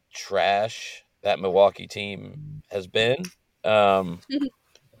how trash that Milwaukee team has been, in a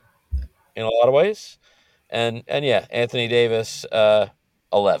lot of ways. And yeah, Anthony Davis,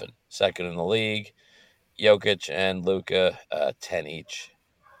 11, second in the league. Jokic and Luka, 10 each.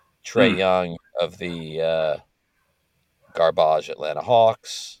 Trae Young of the garbage Atlanta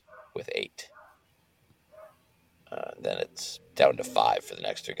Hawks with 8. Then it's down to 5 for the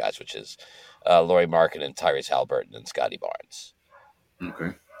next 3 guys, which is Laurie Markin and Tyrese Halliburton and Scotty Barnes.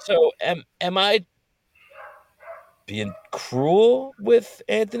 Okay. So am I being cruel with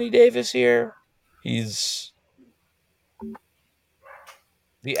Anthony Davis here? He's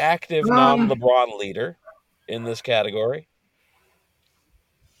the active Um, non-LeBron leader in this category.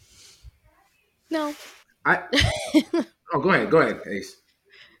 No. I oh go ahead, Ace.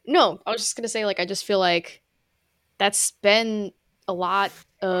 No, I was just gonna say, like, I just feel like that's been a lot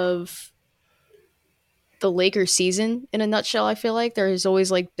of the Lakers season in a nutshell. I feel like there is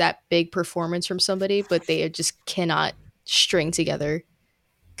always like that big performance from somebody, but they just cannot string together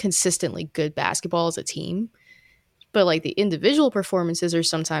consistently good basketball as a team. But like the individual performances are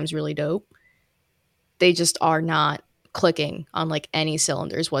sometimes really dope. They just are not clicking on like any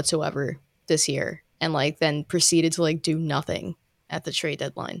cylinders whatsoever this year, and like then proceeded to like do nothing at the trade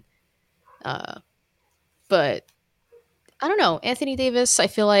deadline. Uh, but I don't know. Anthony Davis, I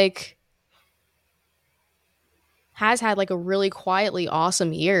feel like has had like a really quietly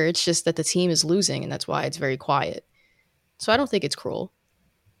awesome year. It's just that the team is losing, and that's why it's very quiet. So I don't think it's cruel.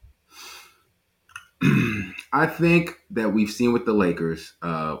 I think that we've seen with the Lakers,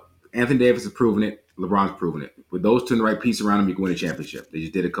 Anthony Davis has proven it. LeBron's proven it. With those two in the right piece around him, you can win a championship. They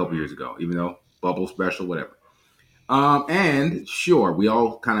just did it a couple years ago, even though bubble special, whatever. And sure, we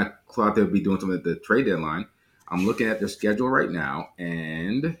all kind of thought they'd be doing something at the trade deadline. I'm looking at their schedule right now,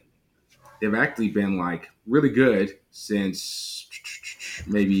 and they've actually been like really good since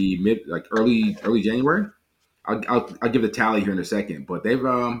maybe early January. I'll give the tally here in a second, but they've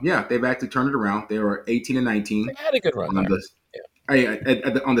actually turned it around. They were 18 and They 19 had a good run on there.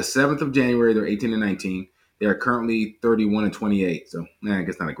 the on the 7th of January. They're 18 and 19. They are currently 31 and 28. So I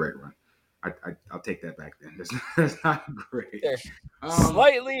guess not a great run. I'll take that back then. That's not great. They're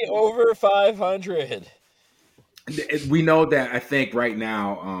slightly over 500. We know that. I think right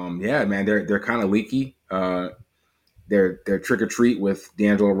now, yeah, man, they're kind of leaky. They're trick or treat with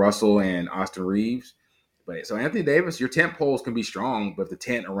D'Angelo Russell and Austin Reeves. But so Anthony Davis, your tent poles can be strong, but if the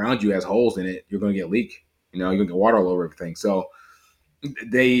tent around you has holes in it, you're going to get leak. You're going to get water all over everything. So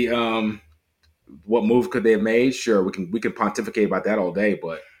they, what move could they have made? Sure, we can pontificate about that all day,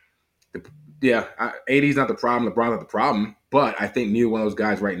 but the, yeah, AD is not the problem. LeBron's not the problem. But I think neither one of those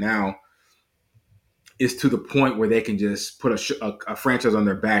guys right now is to the point where they can just put a franchise on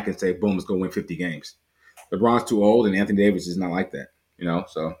their back and say, boom, let's go win 50 games. LeBron's too old, and Anthony Davis is not like that,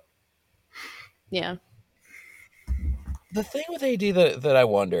 so. Yeah. The thing with AD that I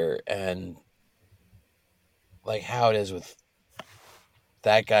wonder, and like how it is with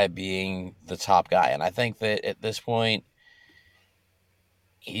that guy being the top guy, and I think that at this point,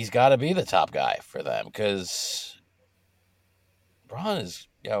 he's got to be the top guy for them because LeBron is,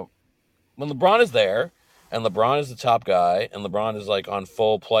 when LeBron is there and LeBron is the top guy and LeBron is like on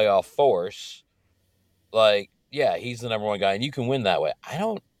full playoff force, like, yeah, he's the number one guy and you can win that way.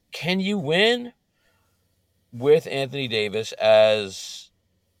 Can you win with Anthony Davis as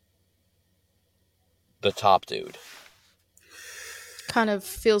the top dude? Kind of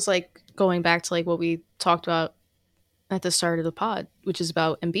feels like going back to like what we talked about at the start of the pod, which is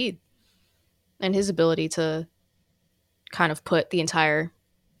about Embiid and his ability to kind of put the entire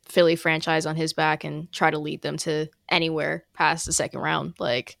Philly franchise on his back and try to lead them to anywhere past the second round.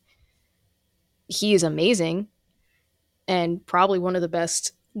 Like, he is amazing and probably one of the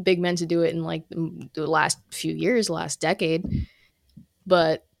best big men to do it in like the last few years, last decade.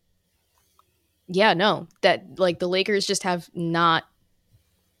 But yeah, no, that like the Lakers just have not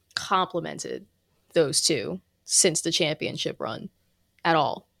complemented those two since the championship run at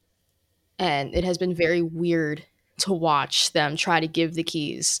all. And it has been very weird to watch them try to give the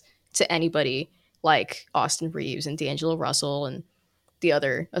keys to anybody like Austin Reeves and D'Angelo Russell and the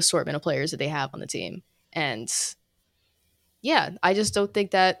other assortment of players that they have on the team. And yeah, I just don't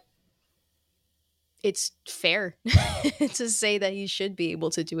think that it's fair to say that he should be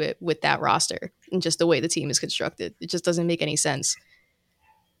able to do it with that roster and just the way the team is constructed. It just doesn't make any sense.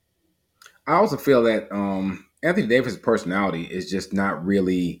 I also feel that Anthony Davis' personality is just not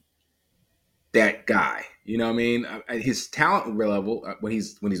really that guy. You know what I mean? His talent level, when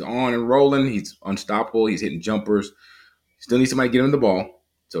he's on and rolling, he's unstoppable. He's hitting jumpers. Still needs somebody to get him the ball.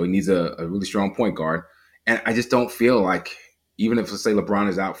 So he needs a really strong point guard. And I just don't feel like, even if, let's say, LeBron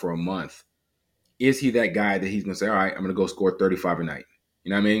is out for a month, is he that guy that he's going to say, all right, I'm going to go score 35 a night? You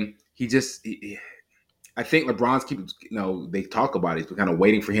know what I mean? I think LeBron's they talk about it. We're kind of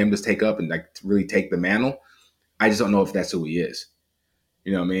waiting for him to take up and like to really take the mantle. I just don't know if that's who he is.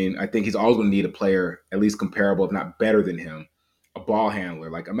 You know what I mean? I think he's always going to need a player at least comparable, if not better than him. a ball handler.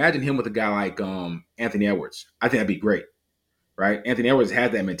 Like imagine him with a guy like Anthony Edwards. I think that'd be great, right? Anthony Edwards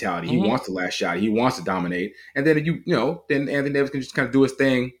has that mentality. He Mm-hmm. wants the last shot. He wants to dominate, and then then Anthony Davis can just kind of do his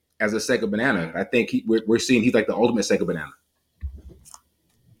thing as a Sega banana. I think we're seeing he's like the ultimate Sega banana.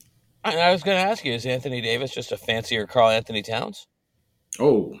 And I was going to ask you, is Anthony Davis just a fancier Karl Anthony Towns?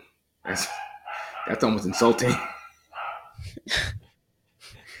 Oh, that's almost insulting.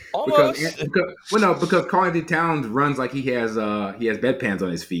 Almost. because Karl Anthony Towns runs like he has bedpans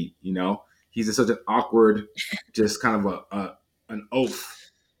on his feet. He's just such an awkward, just kind of an oaf.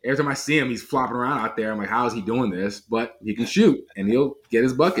 Every time I see him, he's flopping around out there. I'm like, how is he doing this? But he can shoot and he'll get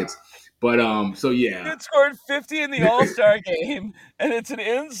his buckets. But so yeah, he scored 50 in the All-Star game, and it's an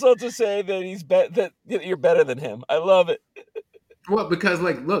insult to say that that you're better than him. I love it. Well, because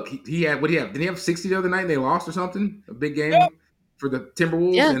look, he had what he have? Did he have 60 the other night and they lost or something? A big game. Yep. For the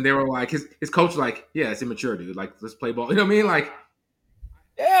Timberwolves, Yeah. And they were like, his coach was like, yeah, it's immature, dude. Like, let's play ball. You know what I mean? Like,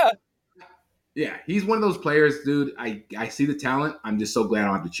 yeah, he's one of those players, dude. I see the talent. I'm just so glad I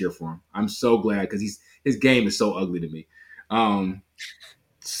don't have to cheer for him. I'm so glad because his game is so ugly to me.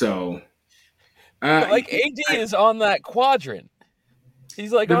 So, AD is on that quadrant.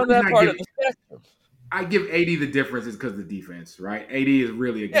 He's like on that part of the spectrum. I give AD the difference is because of the defense, right? AD is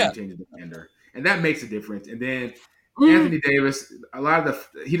really a game-changing defender, and that makes a difference. And then Anthony Davis,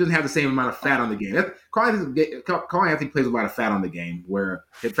 he doesn't have the same amount of fat on the game. Karl Anthony plays a lot of fat on the game, where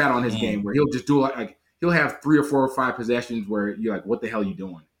fat on his game, where he'll just do like he'll have 3 or 4 or 5 possessions where you're like, what the hell are you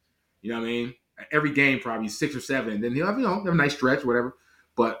doing? You know what I mean? Every game probably 6 or 7, and then he'll have have a nice stretch, whatever.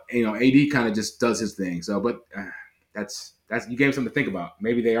 But AD kind of just does his thing. So, but that's you gave him something to think about.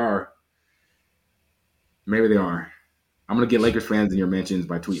 Maybe they are. Maybe they are. I'm gonna get Lakers fans in your mentions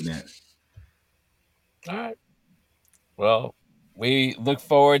by tweeting that. All right. Well, we look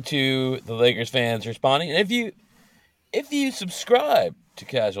forward to the Lakers fans responding. And if you subscribe to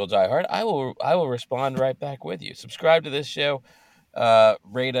Casual Diehard, I will respond right back with you. Subscribe to this show,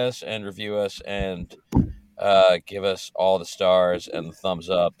 rate us and review us, and give us all the stars and the thumbs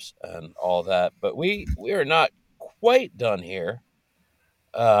ups and all that. But we are not quite done here.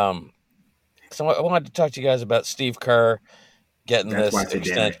 So I wanted to talk to you guys about Steve Kerr getting this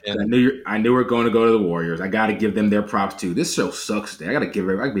extension. I knew we were going to go to the Warriors. I got to give them their props too. This show sucks today. I got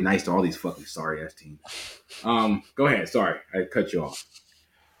to be nice to all these fucking sorry ass teams. Go ahead. Sorry, I cut you off.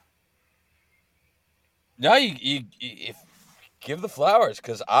 No, you give the flowers,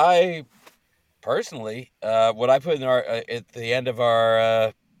 because I personally, what I put in at the end of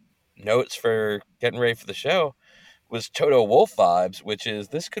our notes for getting ready for the show was Toto Wolff vibes, which is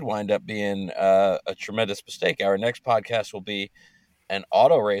this could wind up being a tremendous mistake. Our next podcast will be an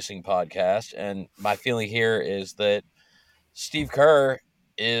auto racing podcast, and my feeling here is that Steve Kerr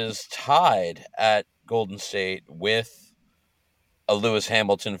is tied at Golden State with a Lewis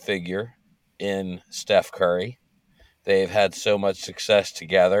Hamilton figure in Steph Curry. They've had so much success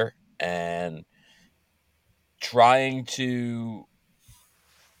together, and trying to,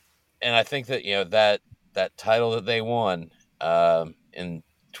 and I think that that title that they won in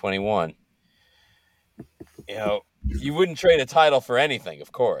 21, you wouldn't trade a title for anything,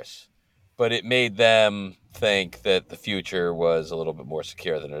 of course, but it made them think that the future was a little bit more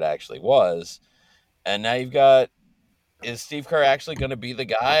secure than it actually was. And now you've got, is Steve Kerr actually going to be the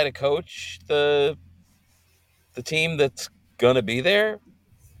guy to coach the team that's going to be there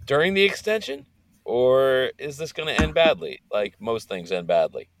during the extension? Or is this going to end badly, like most things end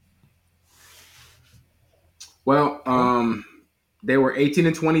badly? Well, they were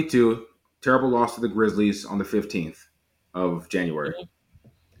 18-22, terrible loss to the Grizzlies on the 15th of January. Mm-hmm.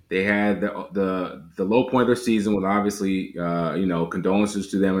 They had the low point of their season was obviously, condolences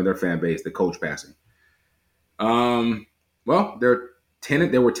to them and their fan base, the coach passing. Well, they were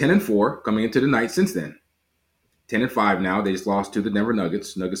 10-4 coming into the night since then. 10-5 now. They just lost to the Denver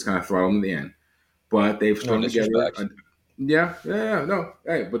Nuggets. Nuggets kind of throttled them in the end, but they've strung together.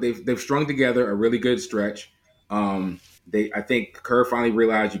 But they've strung together a really good stretch. I think Kerr finally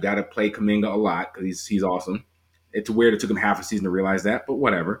realized you got to play Kuminga a lot because he's awesome. It's weird it took him half a season to realize that, but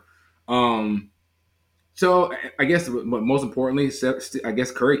whatever. So I guess most importantly, I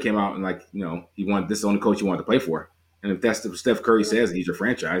guess Curry came out and he wanted this is the only coach he wanted to play for, and if that's what Steph Curry says, he's your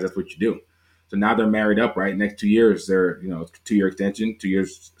franchise. That's what you do. So now they're married up, right? Next 2 years, they're 2-year extension, 2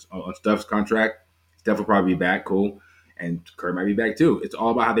 years on Steph's contract. Steph will probably be back, cool, and Curry might be back too. It's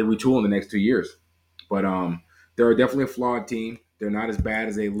all about how they retool in the next 2 years. But they're definitely a flawed team. They're not as bad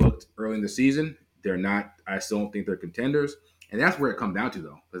as they looked early in the season. They're not. I still don't think they're contenders, and that's where it comes down to,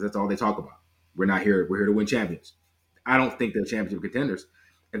 though, because that's all they talk about. We're not here. We're here to win champions. I don't think they're championship contenders.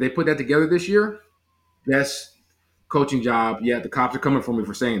 If they put that together this year, best coaching job. Yeah, the cops are coming for me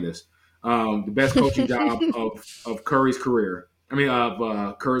for saying this. The best coaching job of Curry's career. I mean,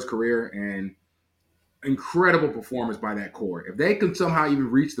 of Curry's career, and incredible performance by that core. If they can somehow even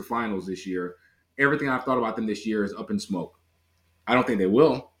reach the finals this year, everything I've thought about them this year is up in smoke. I don't think they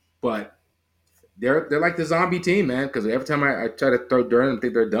will, but they're like the zombie team, man. Because every time I try to throw dirt and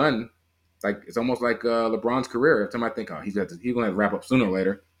think they're done, like it's almost like LeBron's career. Every time I think, he's going to wrap up sooner or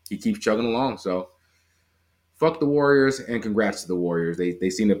later, he keeps chugging along. So, fuck the Warriors and congrats to the Warriors. They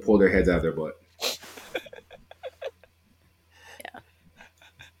seem to pull their heads out of their butt.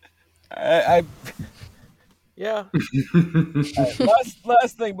 Yeah.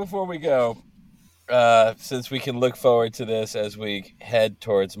 Last thing before we go, since we can look forward to this as we head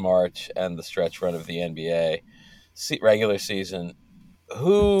towards March and the stretch run of the NBA regular season,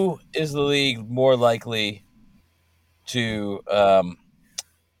 who is the league more likely to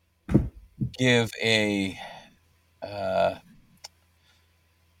give a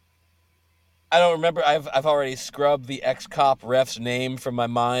I don't remember. I've already scrubbed the ex-cop ref's name from my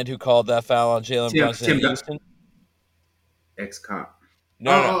mind who called that foul on Jalen Brunson in Houston. Ex-cop.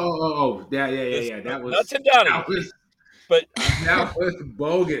 No. Yeah. That was not Tim Donaghy. But that was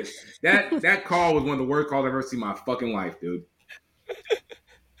bogus. That call was one of the worst calls I've ever seen in my fucking life, dude.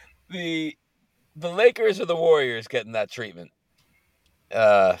 The Lakers or the Warriors getting that treatment.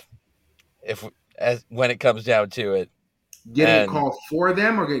 When it comes down to it. Getting it called for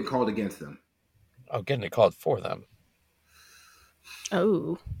them or getting called against them? Oh, getting it called for them.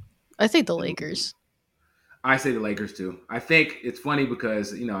 Oh, I think the Lakers. I say the Lakers too. I think it's funny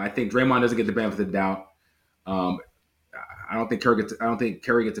because I think Draymond doesn't get the benefit of the doubt. I don't think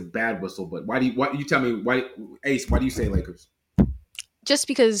Curry gets a bad whistle. But you tell me Ace? Why do you say Lakers? Just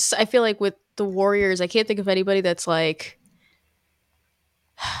because I feel like with the Warriors, I can't think of anybody that's like.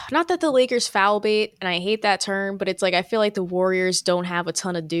 Not that the Lakers foul bait, and I hate that term, but it's like I feel like the Warriors don't have a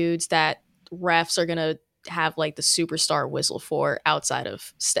ton of dudes that refs are gonna have like the superstar whistle for outside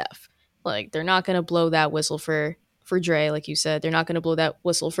of Steph. Like they're not gonna blow that whistle for Dre, like you said. They're not gonna blow that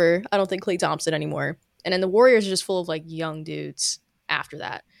whistle for I don't think Klay Thompson anymore. And then the Warriors are just full of like young dudes after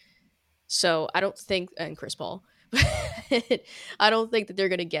that. So I don't think and Chris Paul. I don't think that they're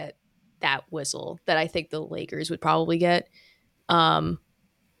gonna get that whistle that I think the Lakers would probably get.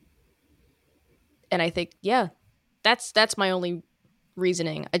 And I think, yeah, that's my only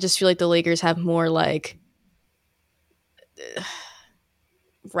reasoning. I just feel like the Lakers have more like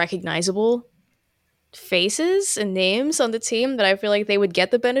recognizable faces and names on the team that I feel like they would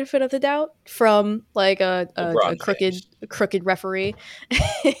get the benefit of the doubt from like a crooked referee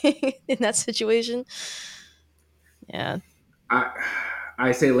in that situation. Yeah.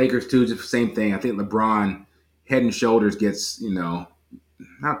 I say Lakers too, just the same thing. I think LeBron head and shoulders gets, not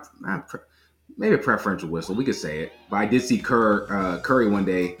maybe a preferential whistle. We could say it. But I did see Curry one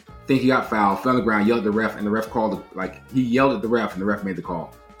day think he got fouled, fell on the ground, yelled at the ref, and the ref called he yelled at the ref, and the ref made the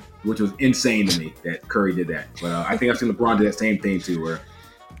call, which was insane to me that Curry did that. But I think I've seen LeBron do that same thing too. Where,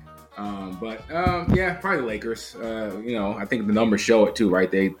 yeah, probably the Lakers. I think the numbers show it too, right?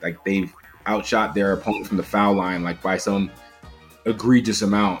 They've outshot their opponent from the foul line by some egregious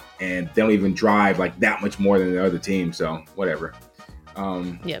amount, and they don't even drive that much more than the other team. So whatever.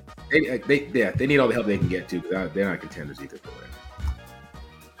 Yep. They need all the help they can get to because they're not contenders either.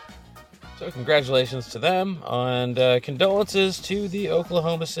 So congratulations to them, and condolences to the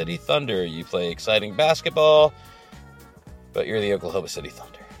Oklahoma City Thunder. You play exciting basketball, but you're the Oklahoma City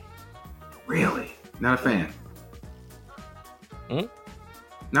Thunder. Really? Not a fan. Not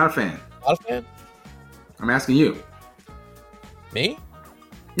a fan. Not a fan? I'm asking you. Me?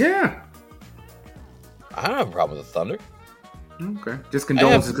 Yeah. I don't have a problem with the Thunder. Okay. Just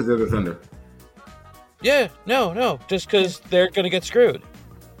condolences because they're the Thunder. Yeah, no. Just because they're going to get screwed.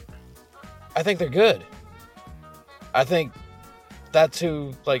 I think they're good. I think that's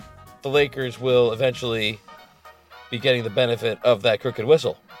who, the Lakers will eventually be getting the benefit of that crooked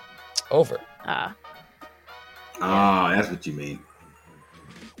whistle. Over. That's what you mean.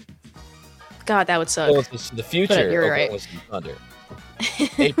 God, that would suck. So it's the future but you're of right. Oklahoma City Thunder.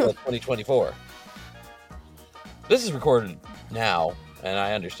 April 2024. This is recorded now, and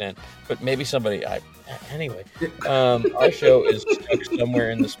I understand, but maybe somebody. Anyway, our show is stuck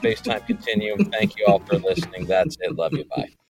somewhere in the space-time continuum. Thank you all for listening. That's it. Love you. Bye.